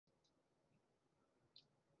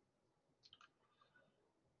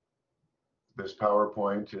This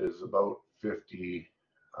PowerPoint is about 50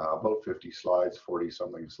 slides, 40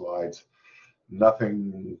 something slides.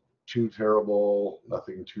 Nothing too terrible,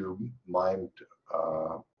 nothing too mind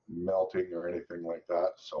melting or anything like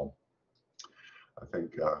that. So I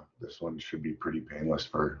think this one should be pretty painless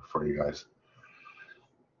for you guys.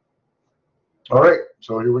 All right,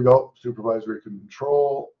 so here we go. Supervisory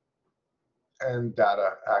control and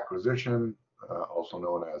data acquisition, also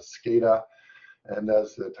known as SCADA. And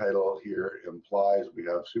as the title here implies, we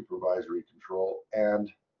have supervisory control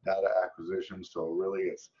and data acquisition. So really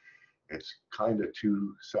it's kind of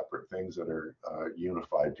two separate things that are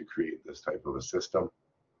unified to create this type of a system.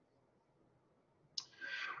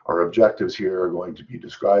 Our objectives here are going to be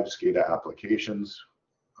describe SCADA applications,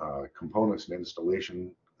 components and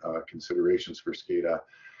installation considerations for SCADA,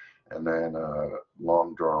 and then a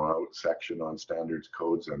long drawn out section on standards,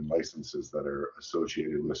 codes, and licenses that are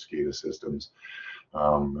associated with SCADA systems.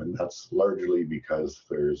 And that's largely because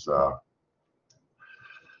there's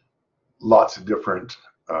lots of different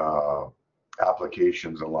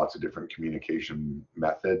applications and lots of different communication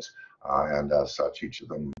methods. And as such, each of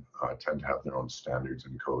them tend to have their own standards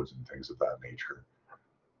and codes and things of that nature.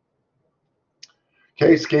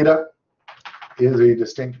 Okay, SCADA is a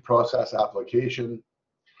distinct process application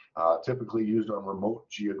typically used on remote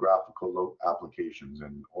geographical applications,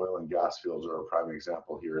 and oil and gas fields are a prime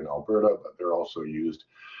example here in Alberta, but they're also used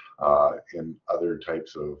in other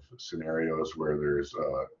types of scenarios where there's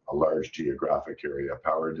a large geographic area,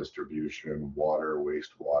 power distribution, water,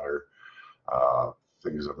 wastewater,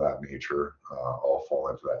 things of that nature all fall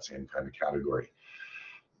into that same kind of category.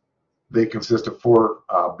 They consist of four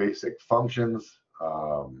basic functions.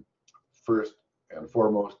 First and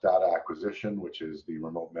foremost, data acquisition, which is the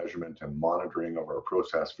remote measurement and monitoring of our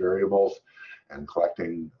process variables and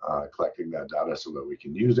collecting that data so that we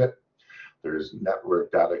can use it. There's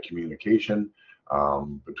network data communication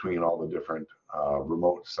between all the different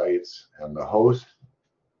remote sites and the host.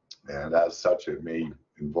 And as such, it may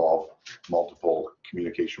involve multiple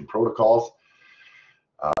communication protocols.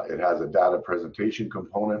 It has a data presentation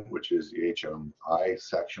component, which is the HMI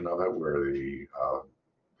section of it, where the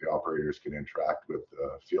operators can interact with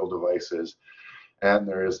field devices. And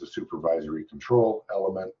there is the supervisory control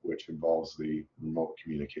element, which involves the remote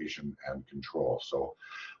communication and control. So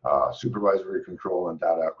supervisory control and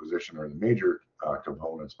data acquisition are the major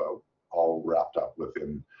components, but all wrapped up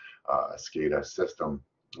within a SCADA system.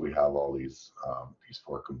 We have all these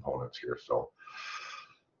four components here. So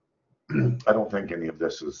I don't think any of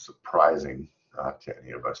this is surprising to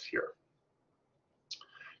any of us here.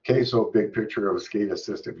 Okay, so big picture of a SCADA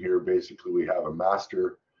system here. Basically, we have a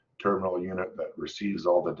master terminal unit that receives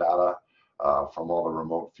all the data from all the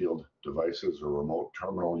remote field devices or remote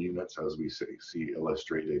terminal units, as we see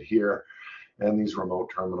illustrated here. And these remote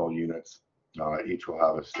terminal units each will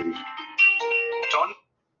have a station.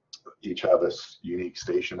 Each have a unique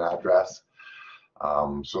station address,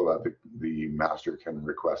 so that the master can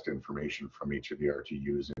request information from each of the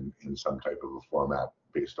RTUs in some type of a format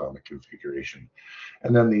based on the configuration.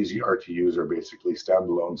 And then these RTUs are basically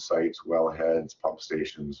standalone sites, wellheads, pump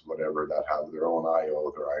stations, whatever, that have their own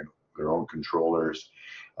I/O, their own controllers,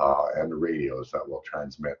 and radios that will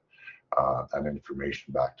transmit that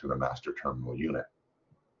information back to the master terminal unit.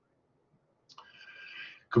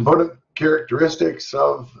 Component characteristics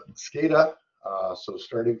of SCADA. So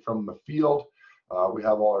starting from the field, we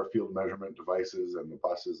have all our field measurement devices and the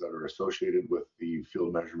buses that are associated with the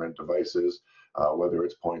field measurement devices, whether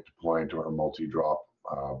it's point-to-point or multi-drop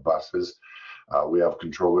buses. We have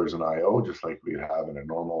controllers and I/O, just like we have in a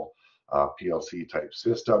normal PLC type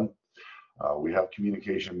system. We have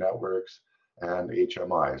communication networks and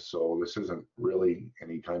HMIs. So this isn't really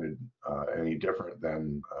any different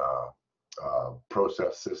than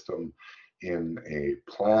process system in a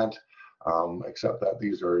plant, except that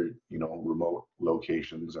these are remote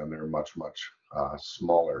locations, and they're much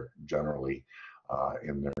smaller generally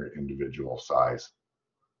in their individual size.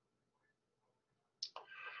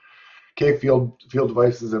 Okay, field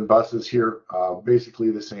devices and buses here,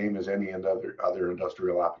 basically the same as any other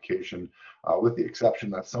industrial application, with the exception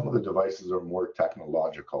that some of the devices are more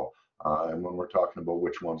technological. And when we're talking about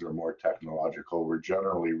which ones are more technological, we're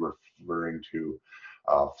generally referring to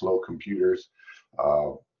flow computers,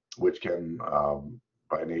 which can,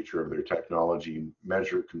 by nature of their technology,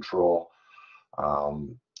 measure, control,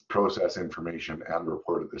 process information, and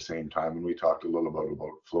report at the same time. And we talked a little about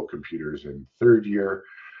flow computers in third year,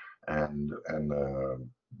 and the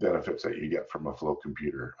benefits that you get from a flow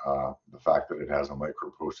computer. The fact that it has a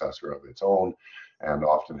microprocessor of its own and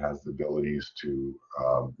often has the abilities to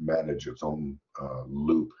manage its own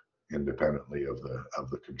loop independently of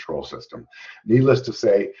the control system. Needless to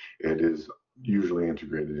say, it is usually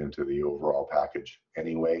integrated into the overall package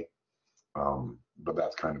anyway, but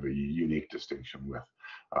that's kind of a unique distinction with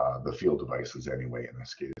the field devices anyway in a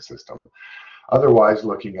SCADA system. Otherwise,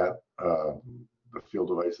 looking at the field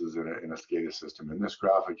devices in a SCADA system in this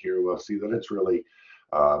graphic here, we'll see that it's really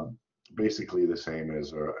basically the same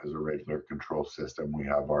as a regular control system. We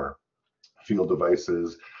have our field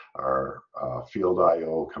devices, our field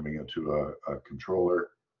I/O coming into a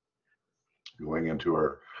controller, going into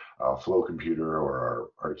our flow computer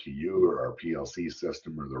or our RTU or our PLC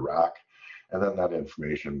system or the rack, and then that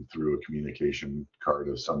information through a communication card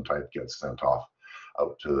of some type gets sent off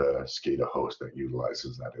out to the SCADA host that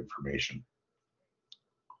utilizes that information.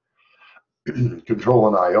 Control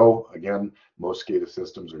and I/O, again, most SCADA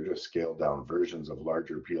systems are just scaled down versions of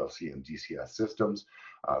larger PLC and DCS systems.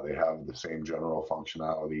 They have the same general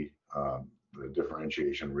functionality. The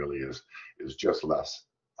differentiation really is just less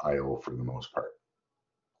I/O for the most part.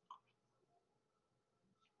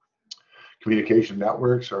 Communication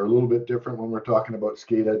networks are a little bit different when we're talking about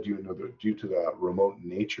SCADA due to the remote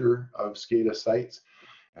nature of SCADA sites.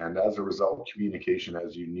 And as a result, communication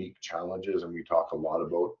has unique challenges, and we talk a lot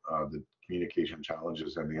about the communication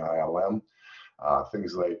challenges in the ILM.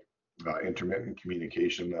 Things like intermittent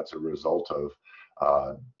communication, that's a result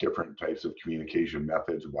of different types of communication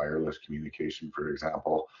methods, wireless communication, for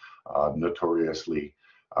example, notoriously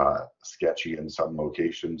sketchy in some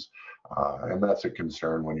locations. And that's a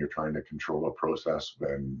concern when you're trying to control a process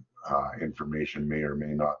when information may or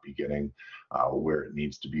may not be getting where it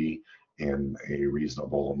needs to be in a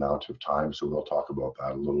reasonable amount of time. So we'll talk about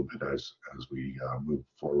that a little bit as we move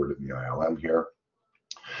forward in the ILM here.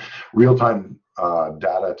 Real-time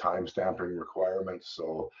data timestamping requirements.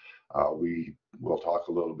 So we will talk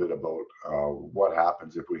a little bit about what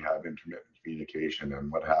happens if we have intermittent communication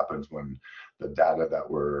and what happens when the data that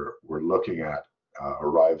we're looking at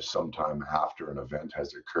arrives sometime after an event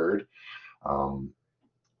has occurred.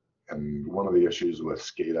 And one of the issues with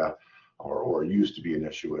SCADA, or used to be an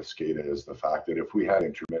issue with SCADA, is the fact that if we had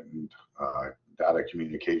intermittent data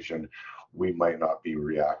communication, we might not be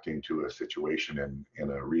reacting to a situation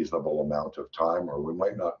in a reasonable amount of time, or we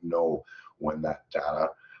might not know when that data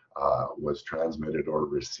was transmitted or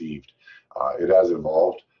received. It has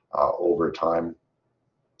evolved over time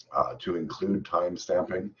to include time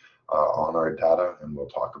stamping on our data, and we'll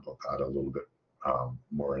talk about that a little bit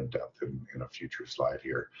more in depth in a future slide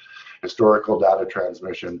here. Historical data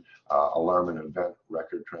transmission, alarm and event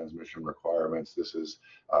record transmission requirements. This is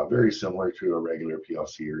very similar to a regular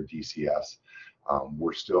PLC or DCS.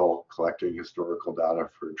 We're still collecting historical data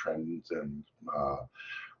for trends and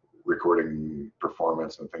recording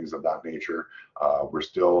performance and things of that nature. We're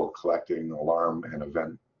still collecting alarm and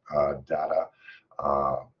event data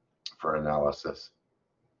for analysis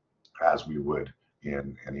as we would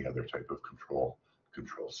in any other type of control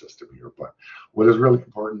system here. But what is really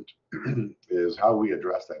important is how we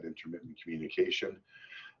address that intermittent communication,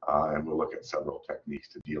 and we'll look at several techniques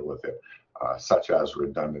to deal with it, such as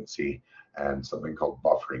redundancy and something called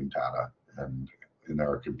buffering data. And in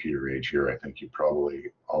our computer age here, I think you probably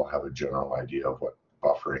all have a general idea of what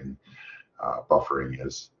buffering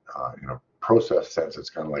is. In a process sense, it's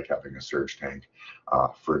kind of like having a surge tank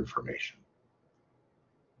for information.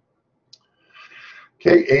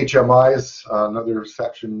 Okay, HMIs, another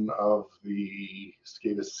section of the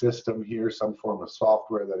SCADA system here, some form of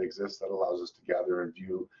software that exists that allows us to gather and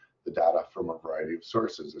view the data from a variety of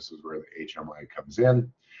sources. This is where the HMI comes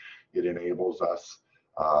in. It enables us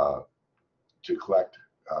to collect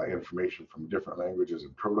information from different languages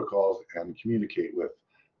and protocols and communicate with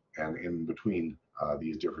and in between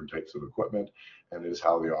these different types of equipment, and is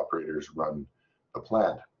how the operators run the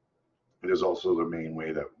plant. It is also the main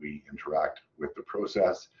way that we interact with the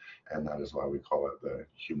process, and that is why we call it the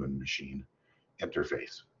human-machine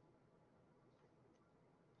interface.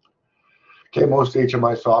 Okay, most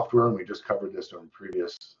HMI software, and we just covered this on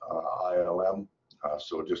previous ILM,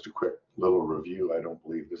 so just a quick little review. I don't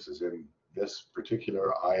believe this is in this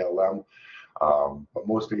particular ILM, but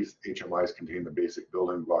most of these HMIs contain the basic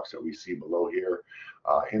building blocks that we see below here.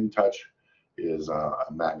 InTouch is a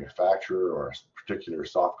manufacturer or a particular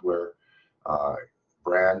software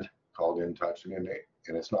brand called InTouch,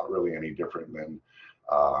 and it's not really any different than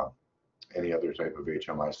any other type of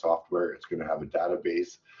HMI software. It's going to have a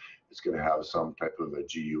database. It's going to have some type of a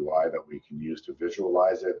GUI that we can use to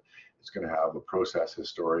visualize it. It's going to have a process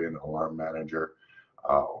historian, alarm manager,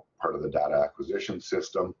 part of the data acquisition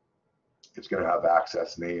system. It's going to have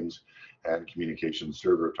access names and communication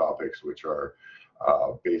server topics, which are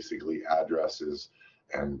basically addresses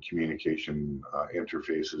and communication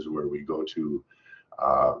interfaces where we go to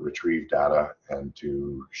retrieve data and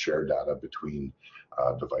to share data between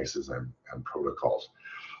devices and protocols.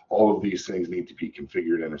 All of these things need to be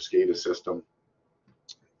configured in a SCADA system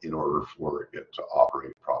in order for it to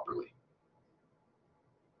operate properly.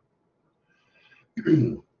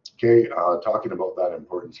 Okay, talking about that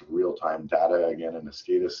importance of real-time data again in a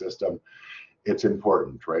SCADA system, it's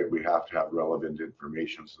important, right? We have to have relevant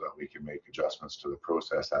information so that we can make adjustments to the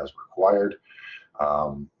process as required.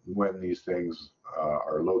 When these things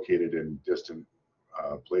are located in distant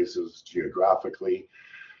places geographically,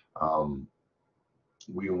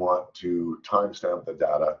 we want to timestamp the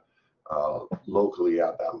data locally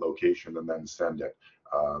at that location and then send it.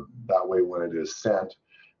 That way, when it is sent,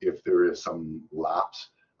 if there is some lapse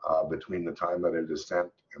between the time that it is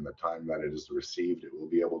sent and the time that it is received, it will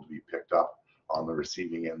be able to be picked up on the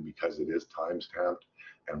receiving end because it is time-stamped,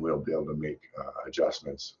 and we'll be able to make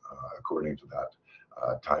adjustments according to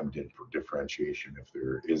that time differentiation, if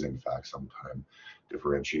there is in fact some time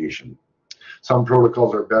differentiation. Some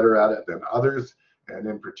protocols are better at it than others, and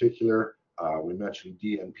in particular, we mentioned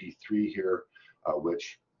DNP3 here,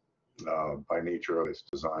 which by nature of its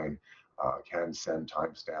design can send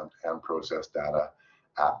time-stamped and processed data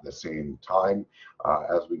at the same time.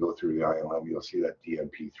 As we go through the ILM, you'll see that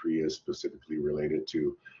DNP3 is specifically related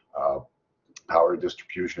to power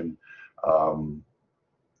distribution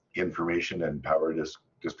information and power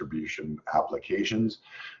distribution applications.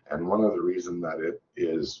 And one of the reasons that it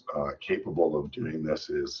is capable of doing this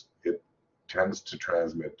is it tends to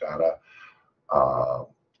transmit data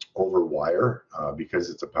over wire because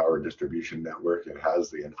it's a power distribution network. It has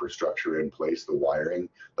the infrastructure in place, the wiring,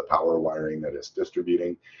 the power wiring that it's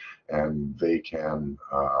distributing, and they can,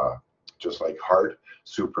 just like HART,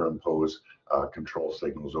 superimpose control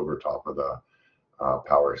signals over top of the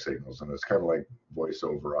power signals. And it's kind of like voice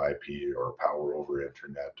over IP or power over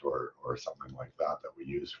internet or something like that we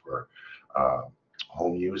use for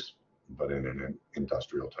home use, but in an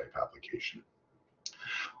industrial type application.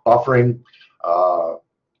 Buffering,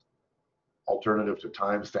 alternative to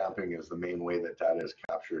time stamping, is the main way that data is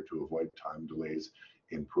captured to avoid time delays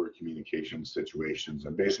in poor communication situations.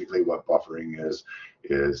 And basically what buffering is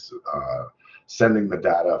sending the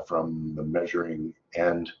data from the measuring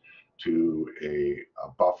end to a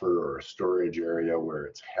buffer or a storage area where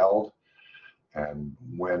it's held. And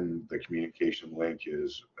when the communication link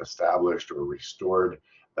is established or restored,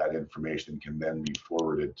 that information can then be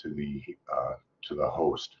forwarded to the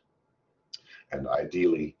host. And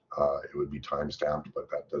ideally, it would be time-stamped, but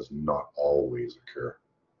that does not always occur.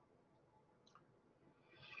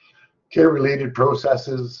 Okay, related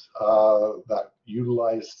processes that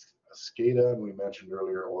utilize SCADA, and we mentioned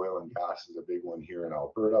earlier oil and gas is a big one here in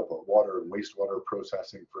Alberta, but water and wastewater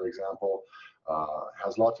processing, for example,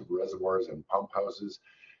 has lots of reservoirs and pump houses.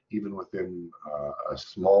 Even within a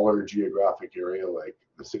smaller geographic area like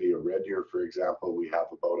the city of Red Deer, for example, we have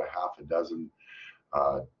about a half a dozen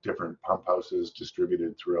different pump houses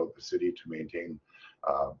distributed throughout the city to maintain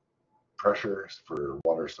pressure for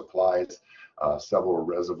water supplies, several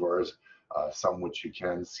reservoirs, some which you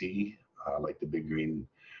can see, like the big green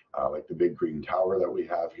tower that we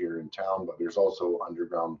have here in town, but there's also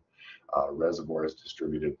underground reservoirs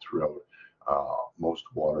distributed throughout most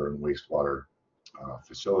water and wastewater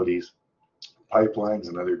facilities. Pipelines,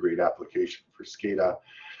 another great application for SCADA.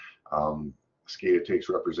 SCADA takes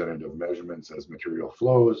representative measurements as material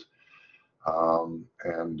flows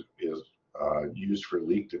and is used for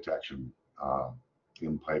leak detection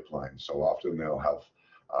in pipelines. So often they'll have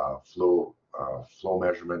flow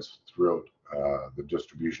measurements throughout the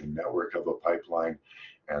distribution network of a pipeline,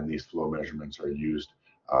 and these flow measurements are used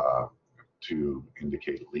to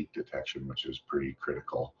indicate leak detection, which is pretty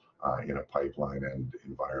critical in a pipeline and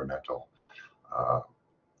in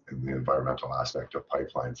the environmental aspect of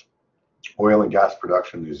pipelines. Oil and gas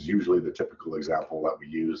production is usually the typical example that we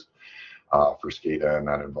use for SCADA, and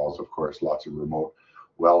that involves, of course, lots of remote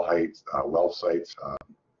well sites.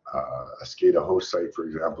 A SCADA host site, for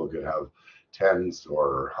example, could have tens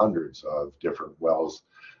or hundreds of different wells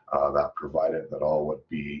that provide it, that all would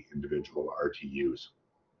be individual RTUs.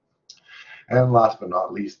 And last but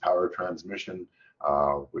not least, power transmission,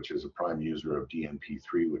 which is a prime user of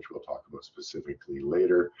DNP3, which we'll talk about specifically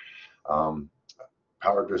later.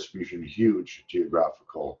 Power distribution, huge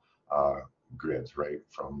geographical grids, right,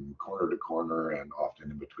 from corner to corner and often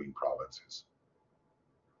in between provinces.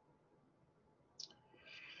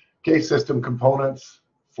 Okay, system components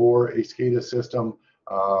for a SCADA system.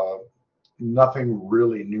 Nothing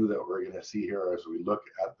really new that we're going to see here as we look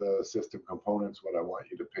at the system components. What I want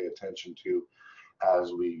you to pay attention to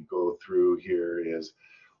as we go through here is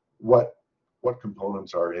what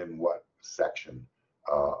components are in what section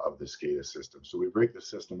of the SCADA system. So we break the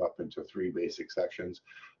system up into three basic sections: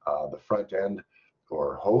 the front end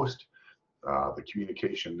or host, the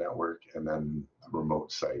communication network, and then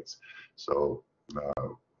remote sites. So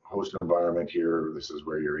host environment here, this is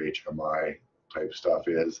where your HMI type stuff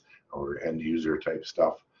is, or end user type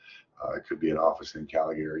stuff. It could be an office in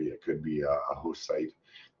Calgary, it could be a host site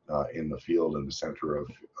in the field, in the center of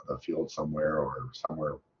the field somewhere, or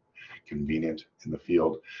somewhere convenient in the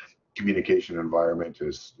field. Communication environment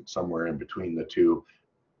is somewhere in between the two,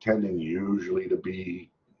 tending usually to be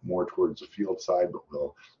more towards the field side, but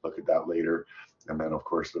we'll look at that later. And then of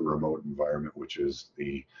course the remote environment, which is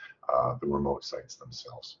the remote sites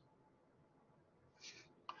themselves.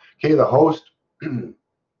 Okay, the host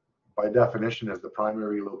by definition is the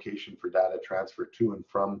primary location for data transfer to and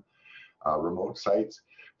from remote sites.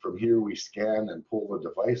 From here we scan and pull the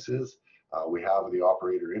devices. We have the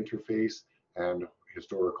operator interface and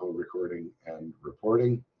historical recording and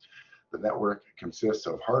reporting. The network consists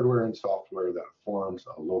of hardware and software that forms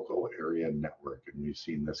a local area network, and we've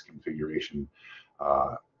seen this configuration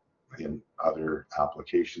in other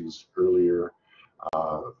applications earlier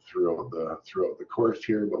throughout the course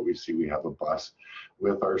here. But we see we have a bus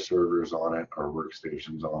with our servers on it, our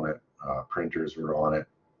workstations on it, printers are on it,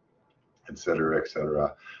 etc.,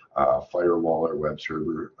 etc. Firewall or web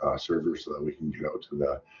server so that we can get out to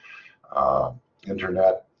the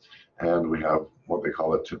internet. And we have what they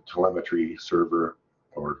call a telemetry server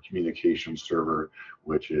or communication server,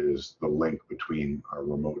 which is the link between our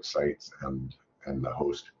remote sites and the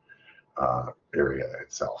host area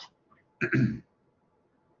itself.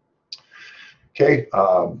 Okay,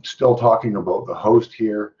 still talking about the host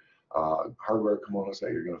here. Hardware components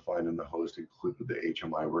that you're going to find in the host include the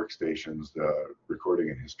HMI workstations, the recording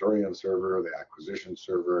and historian server, the acquisition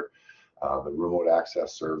server, the remote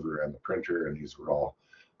access server, and the printer, and these were all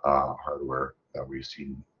hardware that we've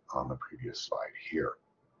seen on the previous slide here.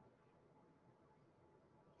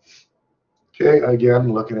 Okay,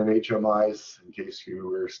 again, looking at HMIs, in case you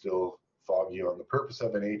were still foggy on the purpose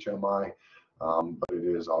of an HMI, but it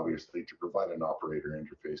is obviously to provide an operator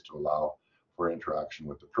interface to allow for interaction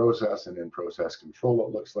with the process, and in process control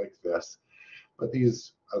it looks like this. But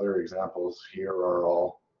these other examples here are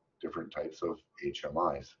all different types of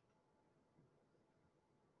HMIs.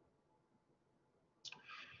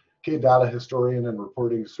 Okay, data historian and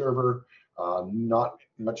reporting server, not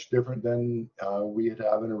much different than we'd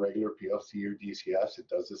have in a regular PLC or DCS. It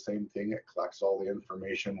does the same thing. It collects all the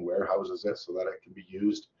information, warehouses it so that it can be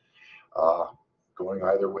used going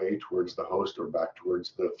either way towards the host or back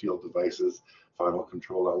towards the field devices, final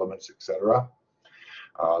control elements, etc.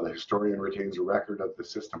 The historian retains a record of the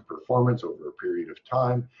system performance over a period of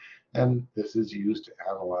time, and this is used to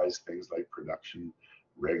analyze things like production,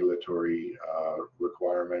 regulatory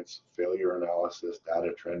requirements, failure analysis,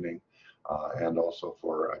 data trending, and also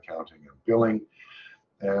for accounting and billing.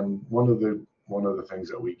 And one of the things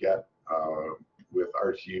that we get with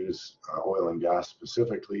RTUs, oil and gas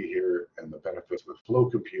specifically here, and the benefits with flow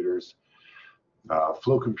computers.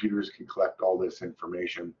 Flow computers can collect all this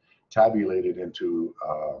information, tabulate it into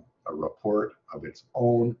a report of its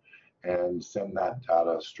own, and send that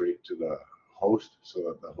data straight to the host so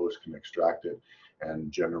that the host can extract it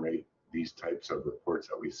and generate these types of reports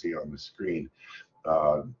that we see on the screen.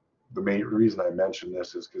 The main reason I mention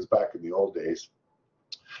this is because back in the old days,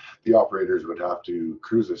 the operators would have to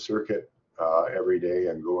cruise a circuit every day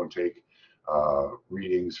and go and take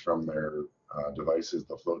readings from their devices,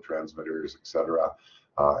 the flow transmitters, etc.,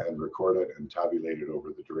 and record it and tabulate it over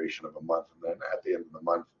the duration of a month. And then at the end of the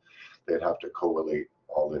month, they'd have to collate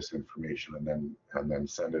all this information and then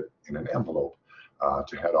send it in an envelope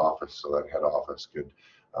to head office so that head office could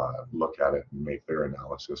look at it and make their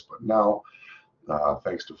analysis. But now,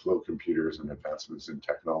 thanks to flow computers and advancements in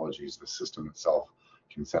technologies, the system itself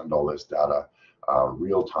can send all this data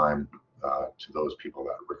real time to those people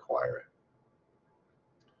that require it.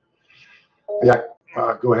 Yeah,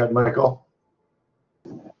 go ahead, Michael.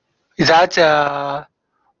 Is that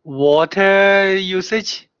water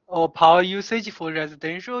usage or power usage for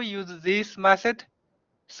residential use this method?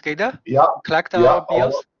 SCADA? Yeah. Collect our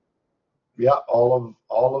bills? All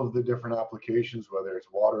of the different applications, whether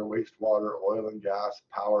it's water, wastewater, oil and gas,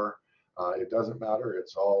 power, it doesn't matter.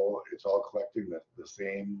 It's all collecting the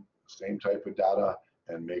same type of data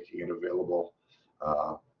and making it available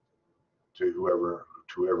to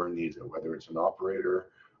whoever needs it, whether it's an operator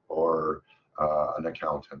or an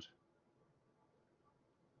accountant.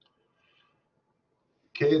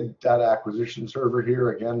 Okay, data acquisition server here,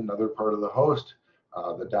 again, another part of the host.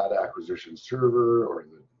 the data acquisition server, or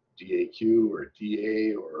the DAQ or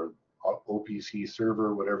DA or OPC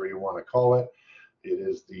server, whatever you want to call it. It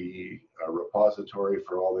is the repository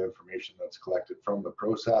for all the information that's collected from the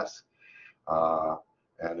process.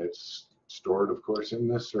 And it's stored, of course, in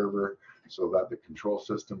this server so that the control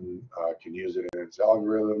system can use it in its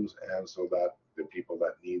algorithms, and so that the people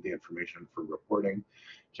that need the information for reporting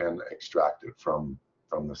can extract it from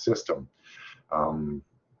the system.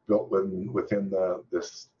 Built within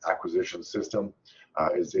this acquisition system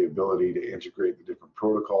is the ability to integrate the different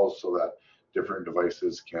protocols so that different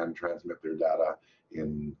devices can transmit their data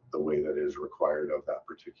in the way that is required of that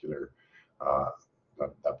particular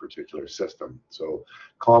system. So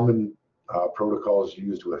common protocols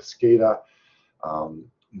used with SCADA.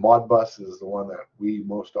 Modbus is the one that we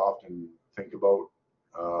most often think about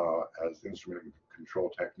as instrument control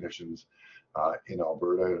technicians in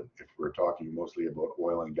Alberta. If we're talking mostly about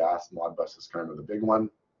oil and gas, Modbus is kind of the big one.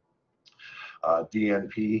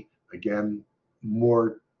 DNP, again,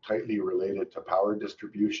 more tightly related to power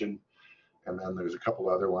distribution. And then there's a couple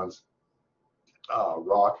other ones,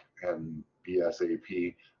 ROC and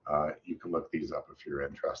BSAP. You can look these up if you're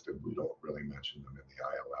interested. We don't really mention them in the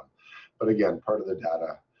ILM. But again, part of the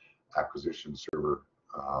data acquisition server,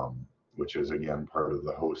 which is again part of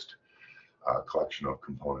the host collection of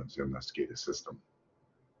components in the SCADA system.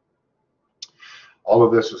 All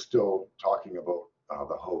of this is still talking about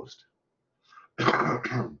the host.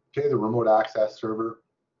 Okay, the remote access server,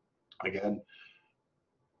 again,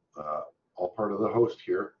 all part of the host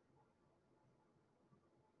here.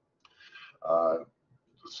 The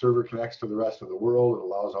server connects to the rest of the world. It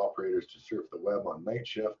allows operators to surf the web on night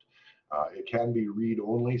shift. It can be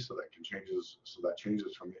read-only, so that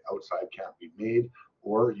changes from the outside can't be made,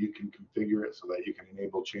 or you can configure it so that you can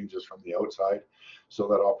enable changes from the outside, so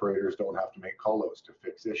that operators don't have to make callouts to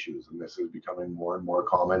fix issues. And this is becoming more and more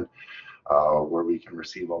common, where we can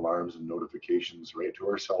receive alarms and notifications right to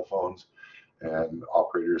our cell phones, and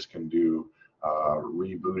operators can do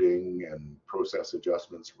rebooting and process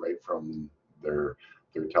adjustments right from their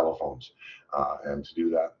telephones. And to do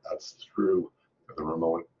that, that's through the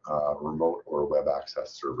remote or web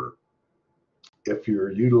access server. If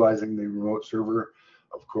you're utilizing the remote server,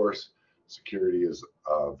 of course, security is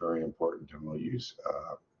very important, and we'll use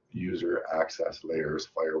user access layers,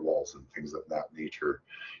 firewalls, and things of that nature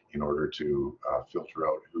in order to filter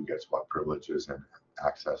out who gets what privileges and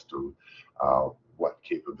access to what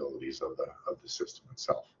capabilities of the system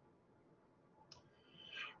itself.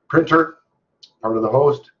 Printer, part of the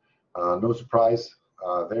host. No surprise,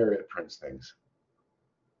 there it prints things.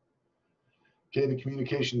 Okay, the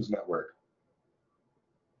communications network.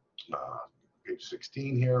 Page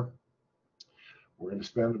 16 here. We're going to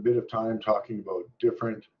spend a bit of time talking about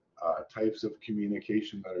different types of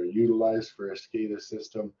communication that are utilized for a SCADA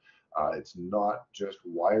system. It's not just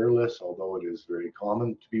wireless, although it is very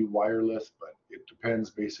common to be wireless, but it depends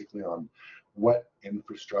basically on what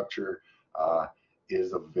infrastructure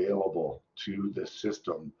is available to the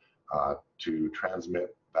system to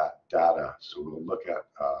transmit that data. So we'll look at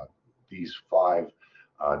these 5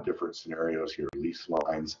 different scenarios here: lease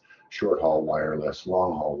lines, short haul wireless,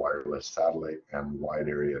 long haul wireless, satellite, and wide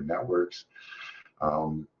area networks.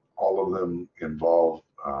 All of them involve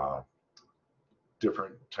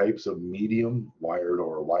different types of medium, wired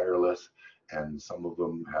or wireless, and some of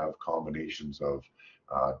them have combinations of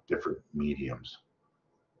different mediums.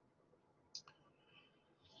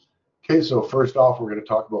 Okay, so first off, we're going to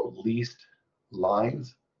talk about leased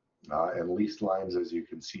lines. And leased lines, as you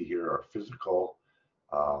can see here, are physical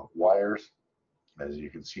wires, as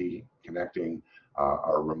you can see, connecting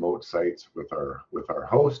our remote sites with our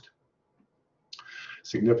host.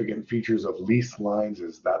 Significant features of leased lines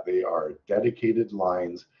is that they are dedicated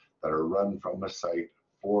lines that are run from a site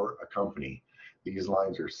for a company. These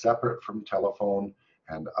lines are separate from telephone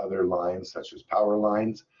and other lines such as power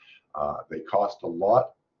lines. They cost a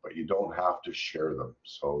lot, but you don't have to share them.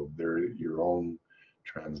 So they're your own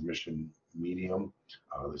transmission medium.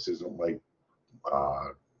 This isn't like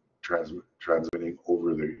transmitting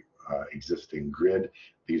over the existing grid.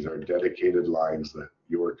 These are dedicated lines that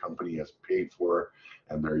your company has paid for,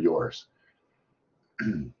 and they're yours.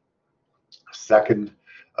 Second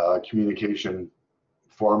communication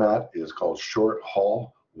format is called short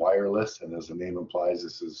haul wireless, and as the name implies,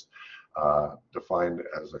 this is defined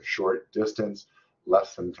as a short distance,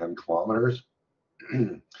 less than 10 kilometers.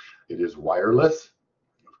 It is wireless,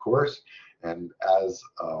 of course, and as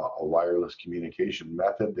a wireless communication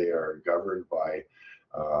method, they are governed by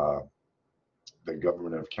the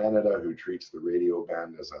Government of Canada, who treats the radio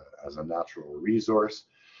band as a natural resource.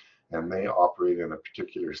 and they operate in a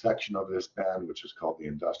particular section of this band, which is called the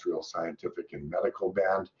industrial, scientific, and medical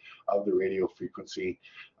band of the radio frequency.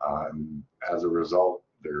 As a result,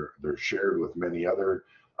 they're shared with many other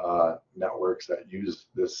networks that use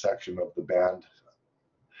this section of the band,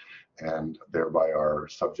 and thereby are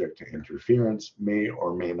subject to interference, may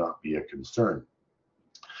or may not be a concern.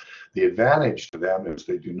 The advantage to them is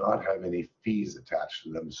they do not have any fees attached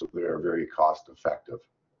to them, so they are very cost effective.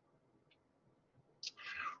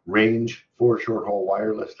 Range for short-haul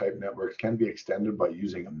wireless type networks can be extended by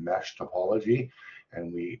using a mesh topology,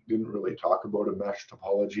 and we didn't really talk about a mesh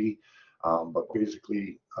topology, but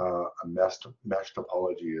basically a mesh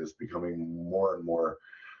topology is becoming more and more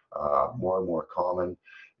common.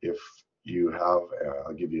 If you have,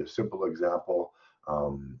 I'll give you a simple example.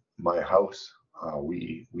 My house,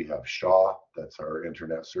 we have Shaw, that's our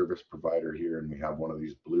internet service provider here, and we have one of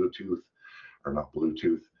these Bluetooth, or not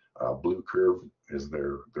Bluetooth, Blue Curve is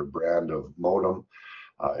their brand of modem.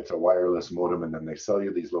 It's a wireless modem, and then they sell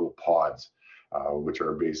you these little pods, which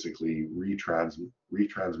are basically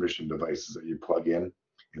retransmission devices that you plug in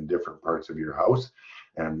different parts of your house.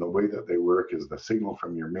 And the way that they work is the signal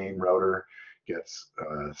from your main router gets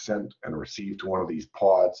sent and received to one of these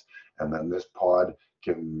pods, and then this pod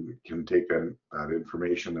can take that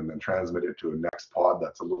information and then transmit it to a next pod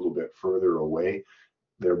that's a little bit further away,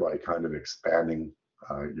 thereby kind of expanding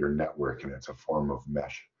your network, and it's a form of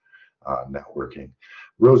mesh networking.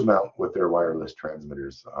 Rosemount, with their wireless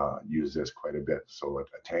transmitters, use this quite a bit. So a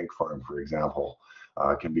tank farm, for example,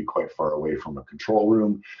 can be quite far away from a control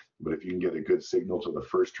room, but if you can get a good signal to the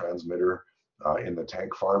first transmitter in the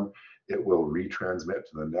tank farm, it will retransmit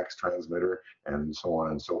to the next transmitter, and so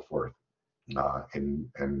on and so forth,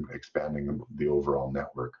 and expanding the overall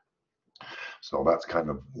network. So that's kind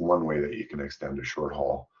of one way that you can extend a short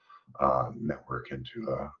haul network into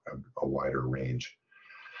a wider range.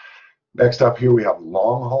 Next up here we have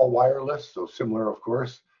long haul wireless, so similar of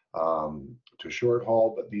course to short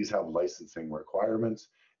haul, but these have licensing requirements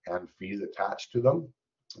and fees attached to them,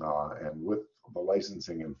 and with the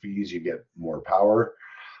licensing and fees you get more power,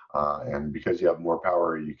 and because you have more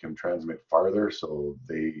power you can transmit farther, so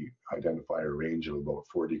they identify a range of about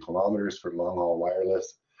 40 kilometers for long haul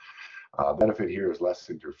wireless. Benefit here is less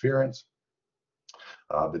interference.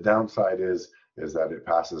 The downside is that it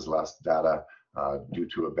passes less data due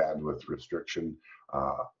to a bandwidth restriction,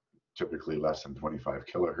 typically less than 25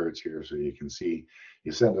 kilohertz here. So you can see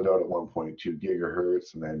you send it out at 1.2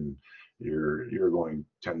 gigahertz, and then you're going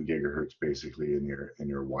 10 gigahertz basically in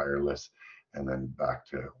your wireless, and then back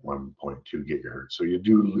to 1.2 gigahertz. So you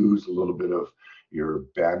do lose a little bit of your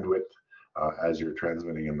bandwidth as you're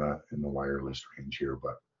transmitting in the wireless range here,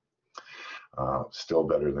 but still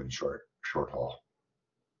better than short haul.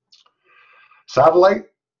 Satellite,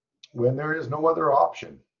 when there is no other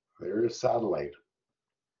option, there is satellite.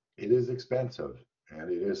 It is expensive and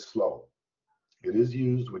it is slow. It is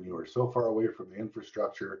used when you are so far away from the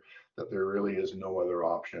infrastructure that there really is no other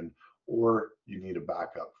option, or you need a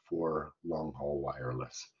backup for long haul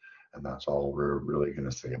wireless. And that's all we're really going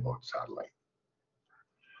to say about satellite.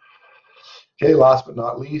 Okay, last but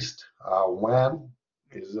not least, WAN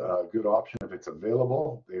is a good option if it's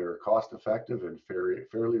available. They are cost effective and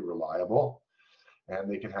fairly reliable, and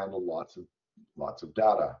they can handle lots of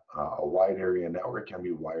data. A wide area network can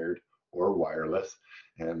be wired or wireless,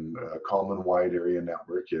 and a common wide area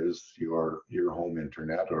network is your home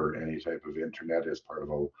internet, or any type of internet is part of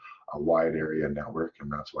a wide area network,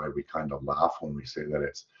 and that's why we kind of laugh when we say that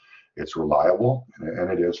it's reliable,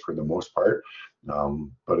 and it is for the most part.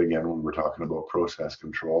 But again, when we're talking about process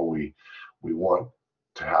control, we want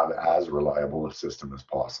to have as reliable a system as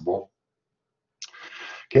possible.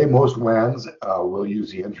 Okay, most WANs will use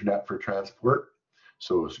the internet for transport,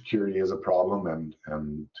 so security is a problem,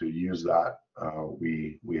 and to use that,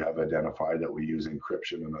 we have identified that we use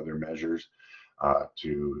encryption and other measures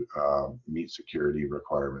to meet security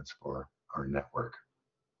requirements for our network.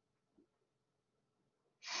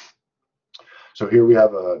 So here we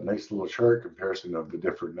have a nice little chart comparison of the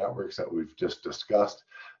different networks that we've just discussed,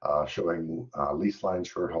 showing lease line,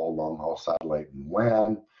 short haul, long haul, satellite, and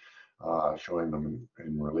WAN. Showing them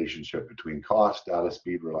in relationship between cost, data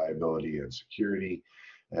speed, reliability, and security.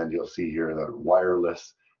 And you'll see here that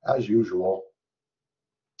wireless, as usual,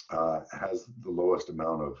 has the lowest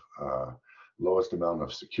amount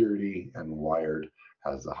of security, and wired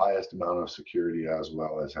has the highest amount of security, as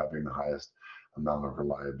well as having the highest amount of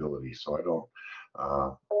reliability. So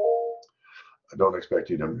I don't expect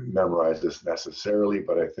you to memorize this necessarily,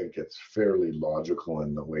 but I think it's fairly logical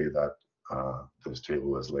in the way that this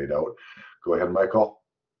table is laid out. Go ahead, Michael.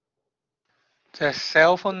 The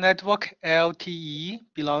cell phone network LTE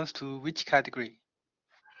belongs to which category?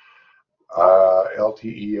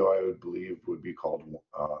 LTE, I would believe, would be called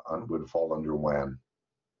would fall under WAN.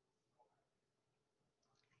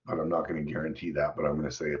 But I'm not going to guarantee that, but I'm going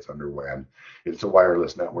to say it's under WAN. It's a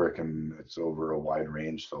wireless network and it's over a wide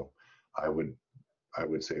range, so I would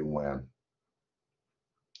say WAN.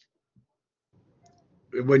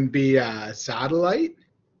 It wouldn't be satellite?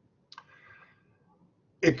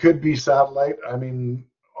 It could be satellite. I mean,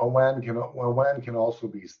 a WAN can also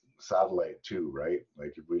be satellite too, right?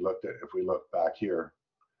 Like if we look back here,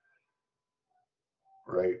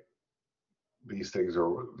 right? These things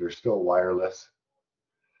they're still wireless,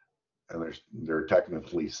 and they're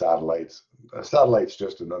technically satellites. A satellite's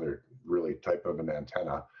just another really type of an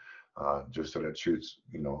antenna, just that it shoots,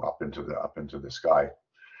 up into the sky.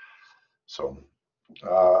 So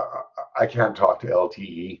I can't talk to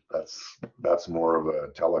LTE. That's more of a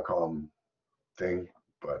telecom thing,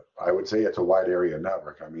 but I would say it's a wide area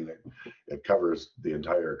network. I mean, it covers the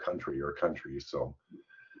entire country or countries. So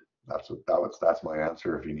that's my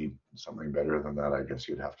answer. If you need something better than that, I guess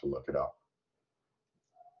you'd have to look it up.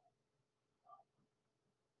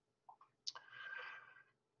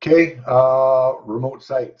 Okay, remote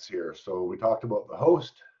sites here. So we talked about the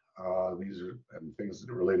host. These are and things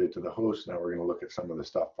related to the host. Now we're going to look at some of the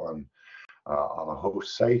stuff on a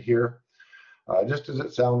host site here. Just as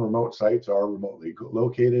it sounds, remote sites are remotely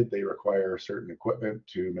located. They require certain equipment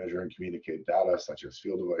to measure and communicate data, such as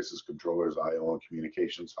field devices, controllers, I/O, and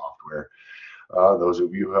communication software. Those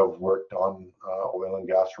of you who have worked on oil and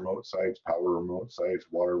gas remote sites, power remote sites,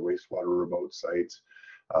 water, wastewater remote sites,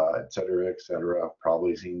 et cetera,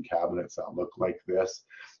 probably seen cabinets that look like this.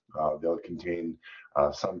 They'll contain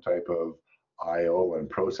some type of I/O and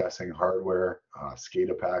processing hardware.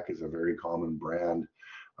 SCADA Pack is a very common brand.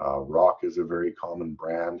 Rock is a very common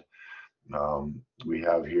brand. We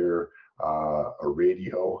have here a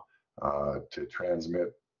radio to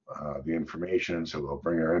transmit the information. So we'll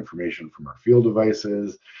bring our information from our field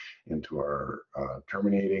devices into our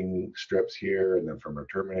terminating strips here, and then from our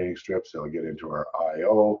terminating strips, they'll get into our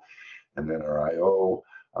I/O, and then our I/O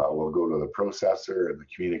will go to the processor and the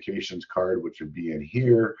communications card, which would be in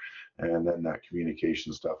here, and then that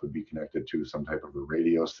communication stuff would be connected to some type of a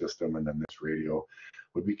radio system, and then this radio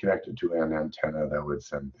would be connected to an antenna that would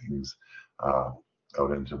send things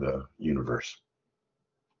out into the universe.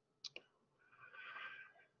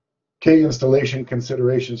 Okay, installation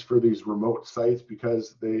considerations for these remote sites,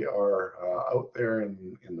 because they are out there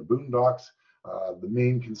in the boondocks. The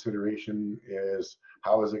main consideration is,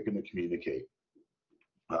 how is it going to communicate?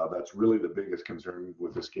 That's really the biggest concern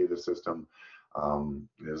with the SCADA system,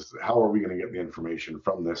 is how are we going to get the information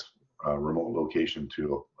from this remote location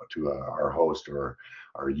to our host or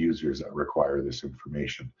our users that require this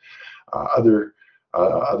information. Other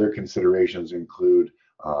considerations include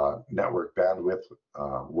network bandwidth,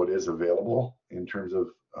 what is available in terms of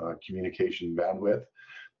communication bandwidth,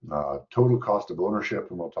 total cost of ownership,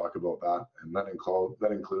 and we'll talk about that, and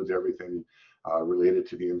that includes everything related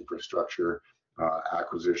to the infrastructure,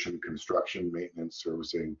 acquisition, construction, maintenance,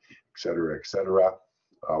 servicing, et cetera.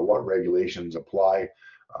 What regulations apply?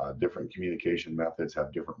 Different communication methods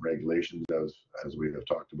have different regulations, as we have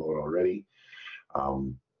talked about already.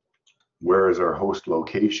 Where is our host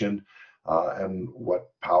location, and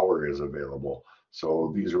what power is available?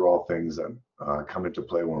 So these are all things that come into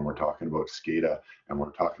play when we're talking about SCADA, and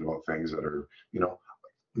we're talking about things that are,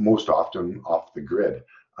 most often off the grid,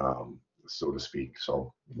 so to speak.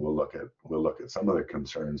 So we'll look at some of the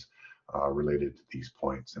concerns related to these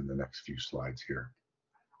points in the next few slides here.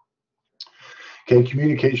 Okay,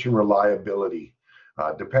 communication reliability.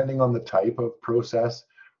 Depending on the type of process,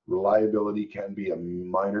 reliability can be a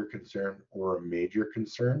minor concern or a major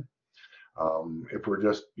concern. If we're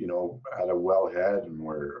just, at a wellhead and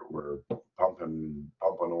we're pumping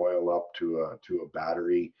oil up to a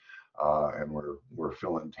battery, and we're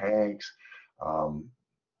filling tanks,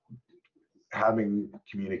 having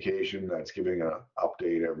communication that's giving an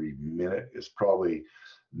update every minute is probably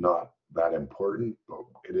not that important, but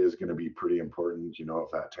it is going to be pretty important,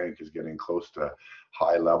 if that tank is getting close to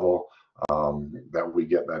high level, that we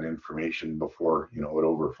get that information before, it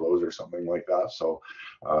overflows or something like that. So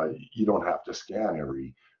you don't have to scan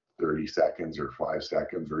every 30 seconds or 5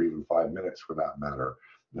 seconds or even 5 minutes for that matter.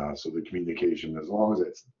 So the communication, as long as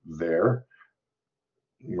it's there,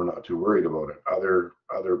 we're not too worried about it.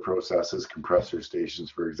 Other processes, compressor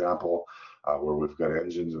stations, for example, where we've got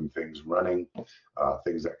engines and things running,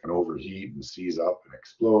 things that can overheat and seize up and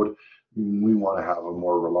explode, we want to have a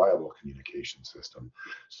more reliable communication system.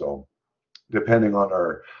 So depending on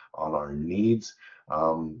our needs,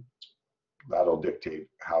 that'll dictate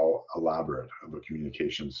how elaborate of a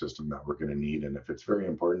communication system that we're going to need. And if it's very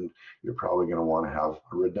important, you're probably going to want to have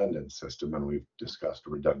a redundant system. And we've discussed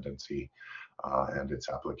redundancy and its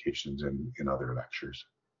applications in other lectures.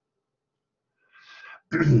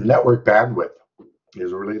 Network bandwidth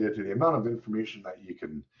is related to the amount of information that you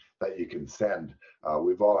can send.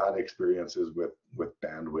 We've all had experiences with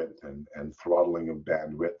bandwidth and throttling of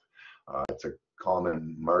bandwidth. It's a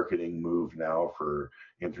common marketing move now for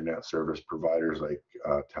internet service providers like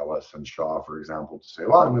TELUS and Shaw, for example, to say,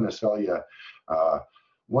 well, I'm going to sell you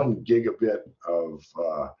 1 gigabit of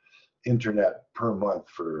internet per month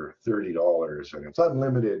for $30, and it's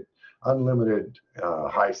unlimited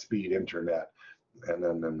high-speed internet. And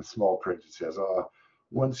then in the small print it says,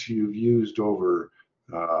 once you've used over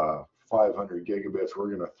 500 gigabits, we're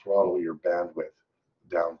going to throttle your bandwidth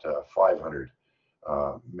down to 500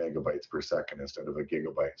 megabytes per second instead of a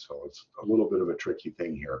gigabyte. So it's a little bit of a tricky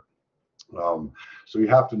thing here. So you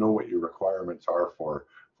have to know what your requirements are for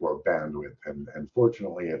bandwidth. And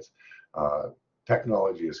fortunately, it's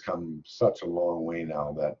technology has come such a long way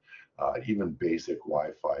now that even basic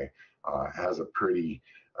Wi-Fi has a pretty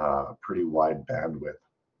wide bandwidth.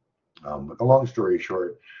 But the long story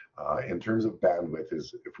short, in terms of bandwidth,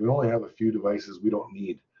 is if we only have a few devices, we don't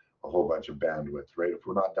need a whole bunch of bandwidth, right? If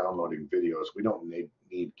we're not downloading videos, we don't need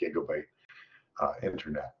gigabyte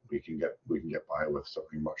internet. We can get by with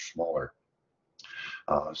something much smaller.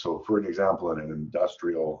 So for an example, in an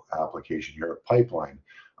industrial application here, a pipeline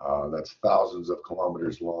that's thousands of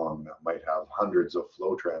kilometers long, that might have hundreds of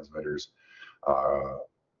flow transmitters,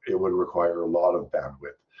 it would require a lot of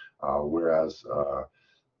bandwidth. Whereas a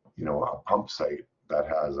pump site that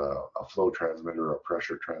has a flow transmitter, a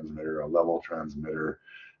pressure transmitter, a level transmitter,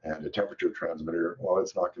 and a temperature transmitter, well,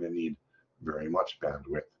 it's not going to need very much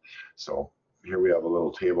bandwidth. So here we have a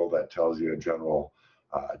little table that tells you a general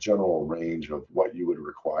range of what you would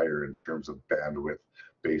require in terms of bandwidth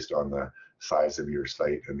based on the size of your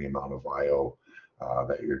site and the amount of I/O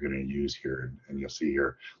that you're going to use here. And you'll see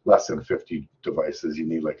here, less than 50 devices, you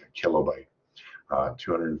need like a kilobyte.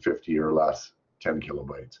 250 or less, 10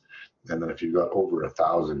 kilobytes. And then if you've got over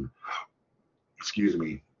 1,000,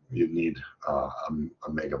 you'd need a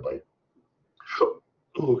megabyte.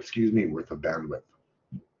 Worth of bandwidth.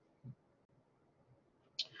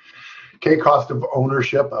 Okay, cost of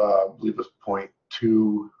ownership, I believe was point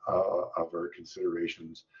 2 of our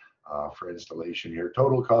considerations for installation here.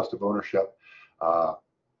 Total cost of ownership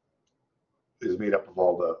is made up of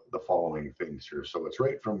all the following things here. So it's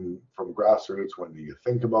right from grassroots, when you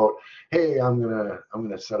think about, hey, I'm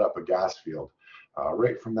gonna set up a gas field,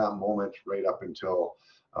 right from that moment right up until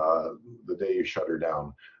the day you shut her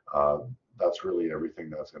down. That's really everything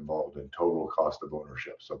that's involved in total cost of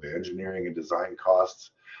ownership. So the engineering and design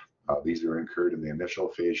costs, these are incurred in the initial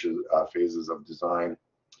phases of design.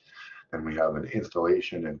 Then we have an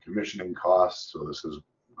installation and commissioning costs. So this is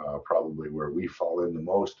probably where we fall in the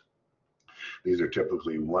most. These are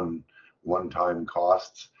typically one-time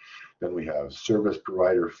costs. Then we have service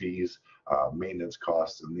provider fees, maintenance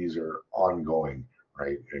costs, and these are ongoing,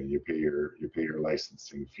 right? And you pay your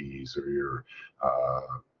licensing fees or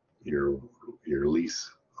your lease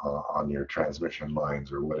on your transmission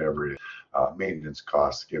lines or whatever it is. Maintenance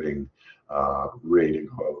costs, getting ready to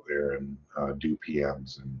go out there and do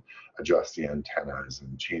PMs and adjust the antennas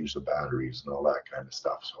and change the batteries and all that kind of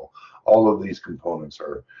stuff. So all of these components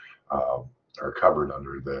are covered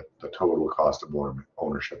under the total cost of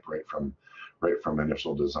ownership, right from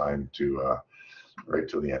initial design to right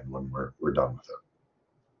to the end when we're done with it.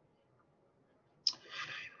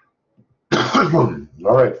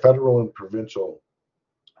 All right, federal and provincial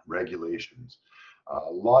regulations.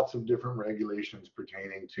 Lots of different regulations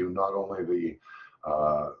pertaining to not only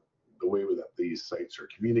the way that these sites are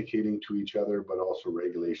communicating to each other, but also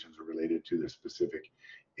regulations related to the specific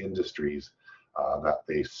industries that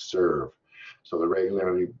they serve. So the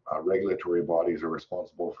regulatory bodies are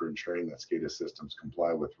responsible for ensuring that SCADA systems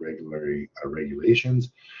comply with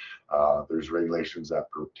regulations. There's regulations that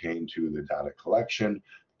pertain to the data collection,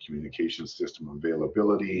 communication system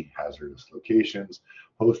availability, hazardous locations,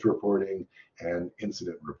 host reporting, and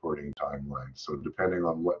incident reporting timelines. So depending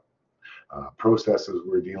on what processes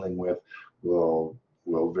we're dealing with will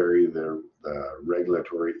vary the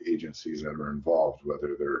regulatory agencies that are involved,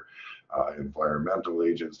 whether they're environmental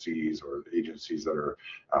agencies or agencies that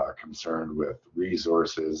are concerned with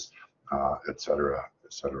resources, et cetera,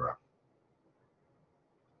 et cetera.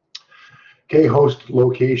 Okay, host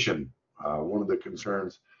location. One of the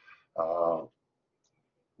concerns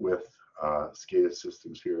with SCADA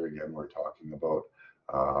systems here, again, we're talking about,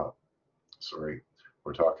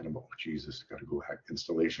 we're talking about, Jesus, got to go back,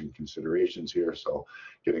 installation considerations here. So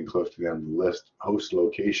getting close to the end of the list, host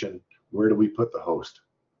location. Where do we put the host?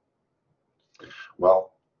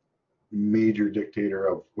 Well, major dictator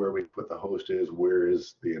of where we put the host is where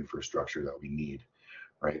is the infrastructure that we need,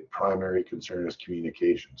 right? Primary concern is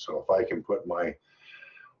communication. So if I can put my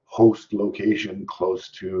host location close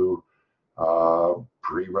to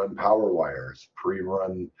pre-run power wires,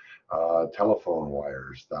 pre-run telephone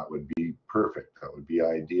wires, that would be perfect. That would be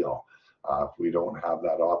ideal. If we don't have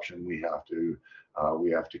that option, we have to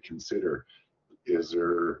consider: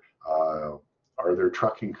 are there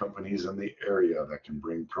trucking companies in the area that can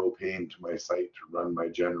bring propane to my site to run my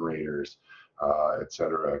generators, et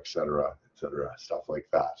cetera, et cetera, et cetera, stuff like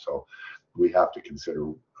that. So we have to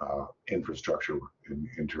consider infrastructure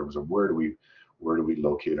in terms of where do we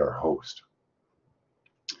locate our host.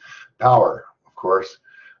 Power, of course,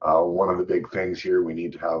 one of the big things here, we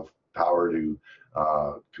need to have power to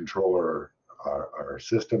control our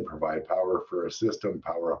system, provide power for a system,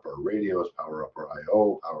 power up our radios, power up our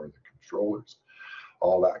I/O, power the controllers,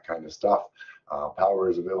 all that kind of stuff. Power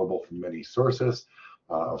is available from many sources.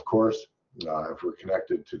 Of course, if we're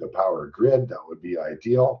connected to the power grid, that would be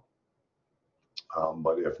ideal.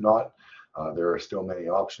 But if not, there are still many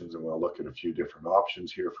options, and we'll look at a few different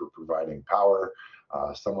options here for providing power.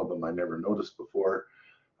 Some of them I never noticed before,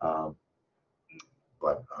 but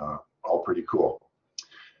all pretty cool.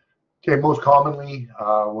 Okay, most commonly,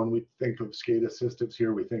 when we think of SCADA systems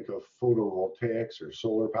here, we think of photovoltaics or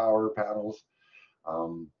solar power panels.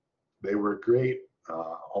 They work great.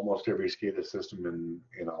 Almost every SCADA system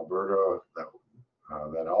in Alberta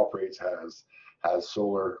that operates has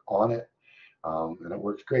solar on it, and it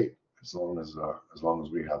works great as long as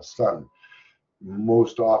we have sun.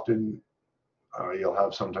 Most often, you'll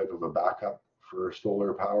have some type of a backup for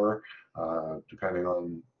solar power, depending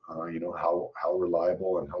on how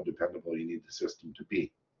reliable and how dependable you need the system to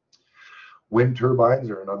be. Wind turbines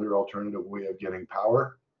are another alternative way of getting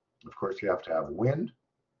power. Of course, you have to have wind,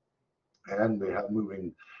 and they have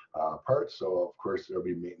moving parts, so of course there'll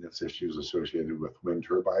be maintenance issues associated with wind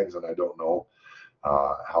turbines, and I don't know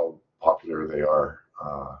how popular they are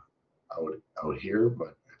out here,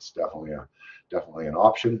 but it's definitely an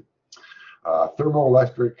option.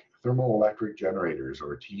 Thermoelectric generators,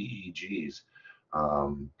 or TEGs,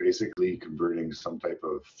 basically converting some type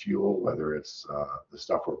of fuel, whether it's the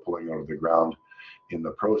stuff we're pulling out of the ground in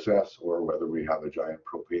the process, or whether we have a giant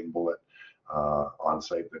propane bullet on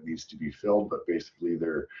site that needs to be filled. But basically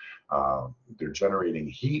they're generating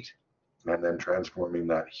heat and then transforming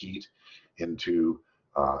that heat into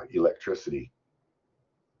electricity.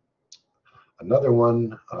 Another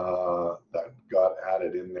one that got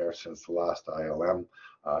added in there since the last ILM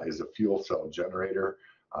is a fuel cell generator.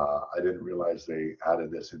 I didn't realize they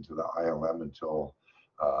added this into the ILM until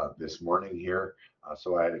this morning here,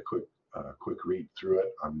 so I had a quick read through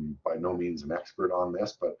it. I'm by no means an expert on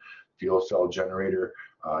this, but fuel cell generator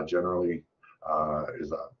generally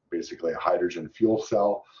is basically a hydrogen fuel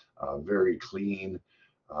cell, very clean,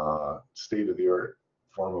 state-of-the-art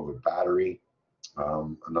form of a battery.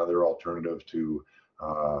 Another alternative to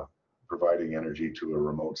providing energy to a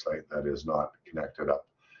remote site that is not connected up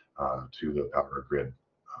to the power grid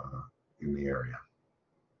in the area.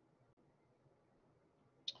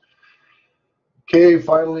 Okay,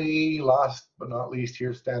 finally, last but not least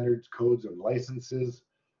here, standards, codes, and licenses.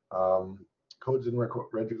 Codes and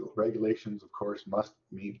regulations, of course, must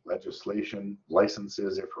meet legislation.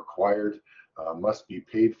 Licenses, if required, must be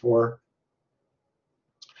paid for.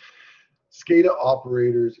 SCADA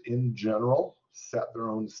operators in general set their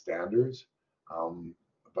own standards,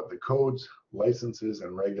 but the codes, licenses,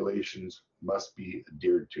 and regulations must be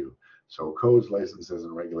adhered to. So codes, licenses,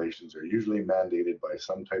 and regulations are usually mandated by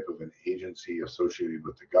some type of an agency associated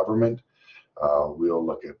with the government. We'll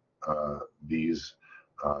look at these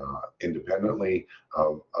independently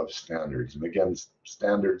of standards. And again,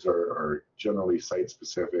 standards are generally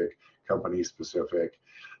site-specific, company-specific,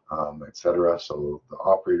 etc. So the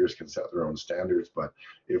operators can set their own standards, but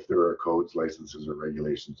if there are codes, licenses, or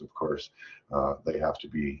regulations, of course, they have to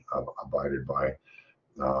be abided by,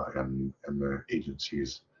 and the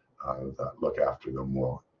agencies that look after them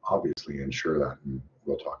will obviously ensure that, and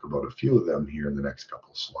we'll talk about a few of them here in the next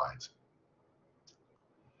couple of slides.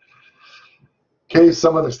 Okay,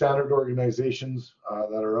 some of the standard organizations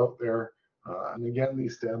that are out there. And again,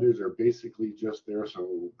 these standards are basically just there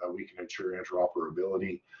so that we can ensure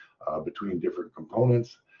interoperability between different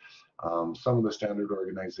components. Some of the standard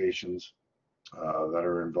organizations that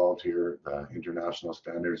are involved here, the International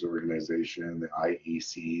Standards Organization, the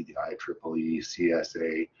IEC, the IEEE,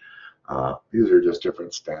 CSA, These are just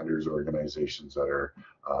different standards organizations that are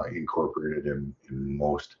incorporated in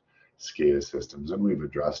most SCADA systems, and we've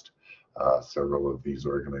addressed several of these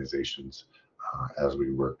organizations as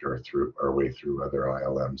we worked our way through other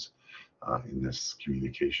ILMs in this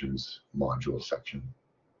communications module section.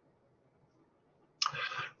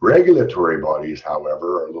 Regulatory bodies,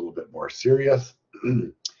 however, are a little bit more serious.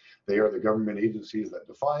 They are the government agencies that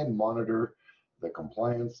define, monitor the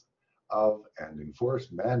compliance of and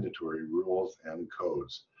enforce mandatory rules and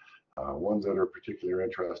codes. Ones that are of particular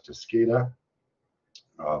interest to SCADA,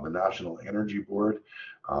 the National Energy Board.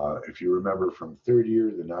 If you remember from third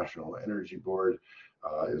year, the National Energy Board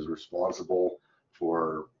is responsible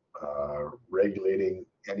for regulating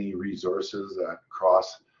any resources that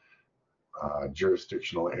cross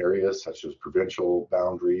jurisdictional areas such as provincial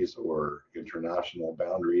boundaries or international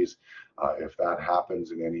boundaries. If that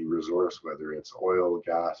happens in any resource, whether it's oil,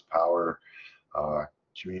 gas, power,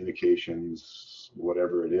 communications,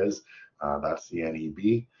 whatever it is, that's the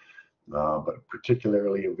NEB. But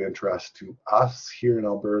particularly of interest to us here in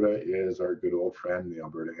Alberta is our good old friend, the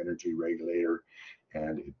Alberta Energy Regulator,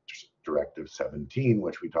 and its Directive 17,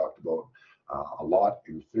 which we talked about a lot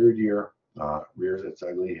in third year. Rears its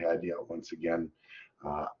ugly head yet once again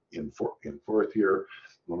in fourth year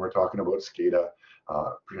when we're talking about SCADA,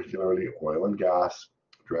 particularly oil and gas.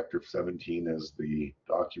 Directive 17 is the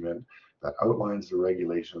document that outlines the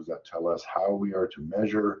regulations that tell us how we are to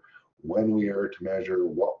measure, when we are to measure,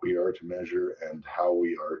 what we are to measure, and how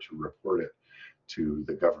we are to report it to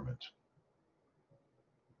the government.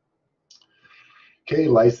 Okay,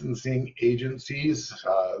 licensing agencies.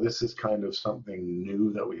 This is kind of something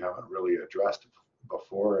new that we haven't really addressed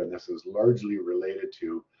before, and this is largely related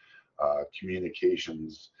to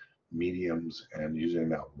communications mediums and using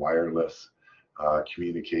that wireless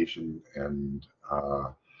communication and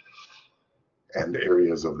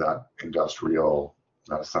areas of that industrial,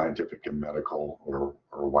 scientific and medical or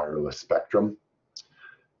wireless spectrum.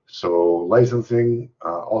 So licensing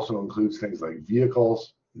also includes things like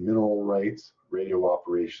vehicles, mineral rights, radio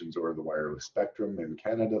operations, or the wireless spectrum. In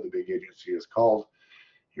Canada, the big agency is called,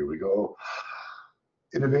 here we go,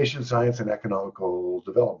 Innovation, Science and Economical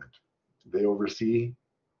Development. They oversee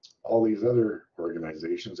all these other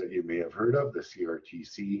organizations that you may have heard of, the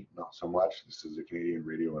CRTC, not so much. This is the Canadian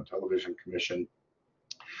Radio and Television Commission.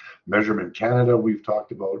 Measurement Canada, we've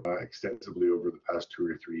talked about extensively over the past 2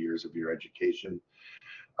 or 3 years of your education.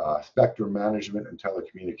 Spectrum management and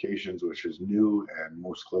telecommunications, which is new and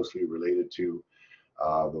most closely related to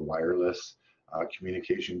the wireless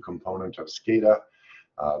communication component of SCADA,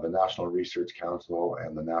 the National Research Council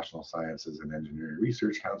and the National Sciences and Engineering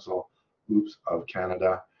Research Council, OOPS of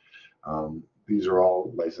Canada. These are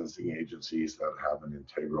all licensing agencies that have an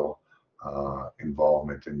integral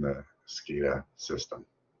involvement in the SCADA system.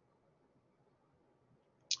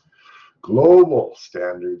 Global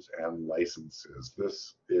standards and licenses.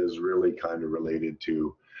 This is really kind of related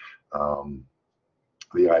to the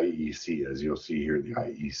IEC. As you'll see here, the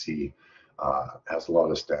IEC has a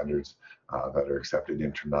lot of standards that are accepted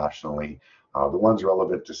internationally. The ones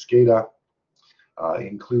relevant to SCADA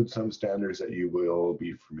include some standards that you will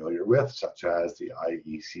be familiar with, such as the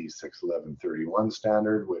IEC 61131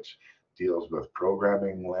 standard, which deals with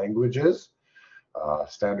programming languages,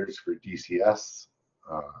 standards for DCS,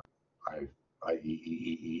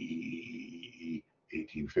 IEEE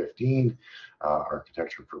 1815,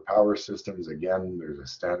 architecture for power systems. Again, there's a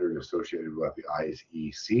standard associated with the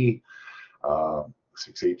IEC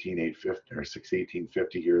 618.850 or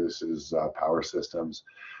 61850 here. This is power systems.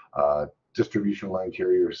 Distribution line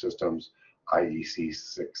carrier systems, IEC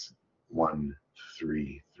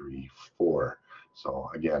 61334. So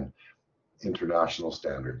again, international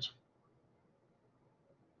standards.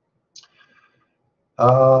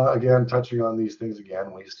 Again, touching on these things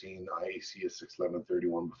again, we've seen IEC is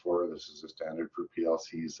 61131 before. This is a standard for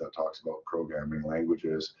PLCs that talks about programming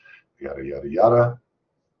languages, yada, yada, yada.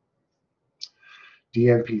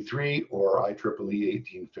 DNP3 or IEEE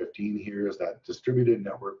 1815 here is that distributed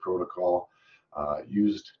network protocol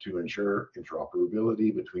used to ensure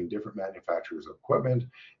interoperability between different manufacturers of equipment.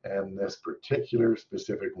 And this particular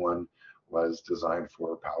specific one was designed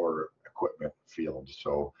for power equipment field.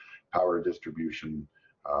 So power distribution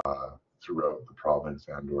throughout the province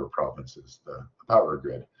and or provinces, the power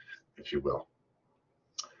grid, if you will.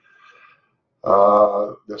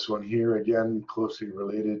 This one here, again, closely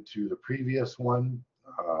related to the previous one,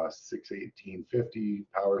 61850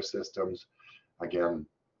 power systems. Again,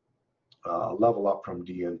 level up from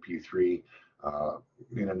DNP3.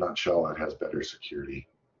 In a nutshell, it has better security.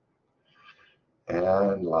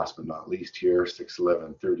 And last but not least here,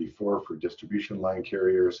 61134 for distribution line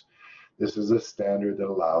carriers. This is a standard that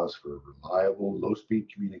allows for reliable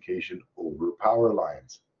low-speed communication over power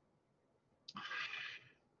lines.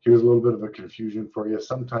 Here's a little bit of a confusion for you,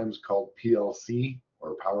 sometimes called PLC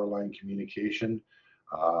or power line communication.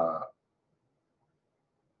 I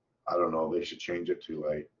don't know, they should change it to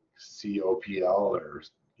like COPL or,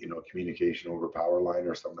 you know, communication over power line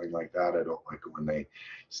or something like that. I don't like it when they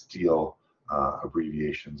steal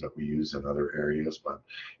abbreviations that we use in other areas, but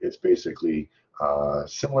it's basically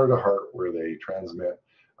similar to HART, where they transmit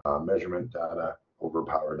measurement data over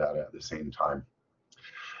power data at the same time.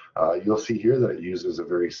 You'll see here that it uses a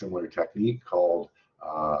very similar technique called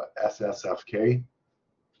SSFK,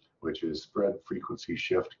 which is spread frequency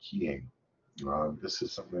shift keying. This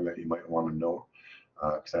is something that you might want to note,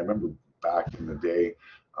 because I remember back in the day,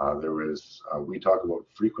 we talk about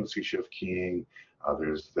frequency shift keying,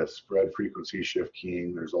 there's the spread frequency shift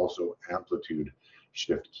keying, there's also amplitude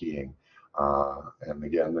shift keying. And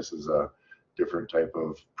again, this is a different type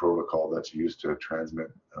of protocol that's used to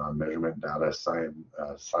transmit measurement data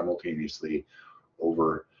simultaneously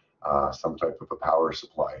over some type of a power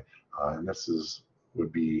supply. And this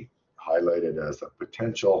would be highlighted as a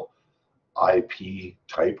potential IP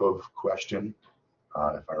type of question,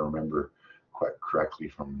 if I remember quite correctly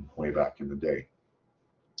from way back in the day.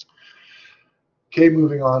 Okay,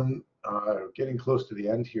 moving on, getting close to the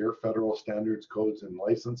end here, federal standards, codes, and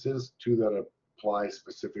licenses. Two that apply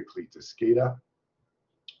specifically to SCADA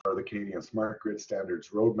are the Canadian Smart Grid Standards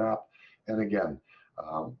Roadmap, and again,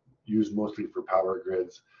 used mostly for power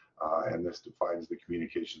grids, and this defines the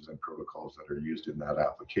communications and protocols that are used in that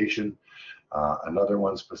application. Another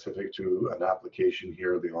one specific to an application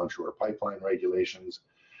here, the onshore pipeline regulations.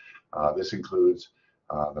 This includes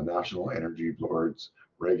the National Energy Board's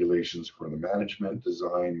regulations for the management,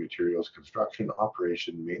 design, materials, construction,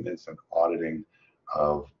 operation, maintenance, and auditing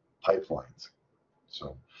of pipelines.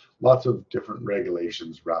 So lots of different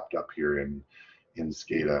regulations wrapped up here in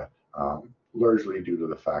SCADA, largely due to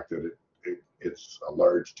the fact that it's a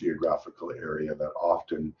large geographical area that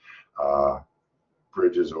often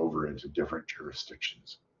bridges over into different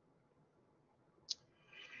jurisdictions.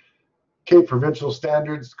 Okay, provincial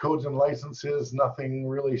standards, codes, and licenses, nothing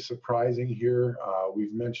really surprising here.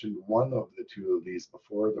 We've mentioned one of the two of these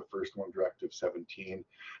before. The first one, Directive 17,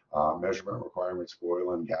 measurement requirements for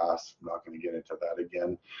oil and gas. I'm not going to get into that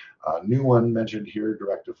again. New one mentioned here,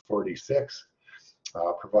 Directive 46,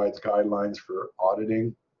 provides guidelines for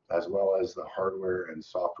auditing, as well as the hardware and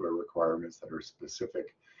software requirements that are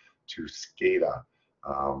specific to SCADA.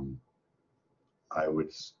 I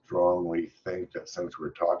would strongly think that since we're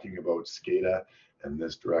talking about SCADA and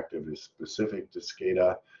this directive is specific to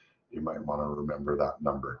SCADA, you might want to remember that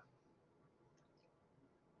number.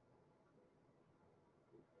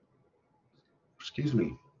 Excuse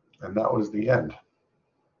me, and that was the end.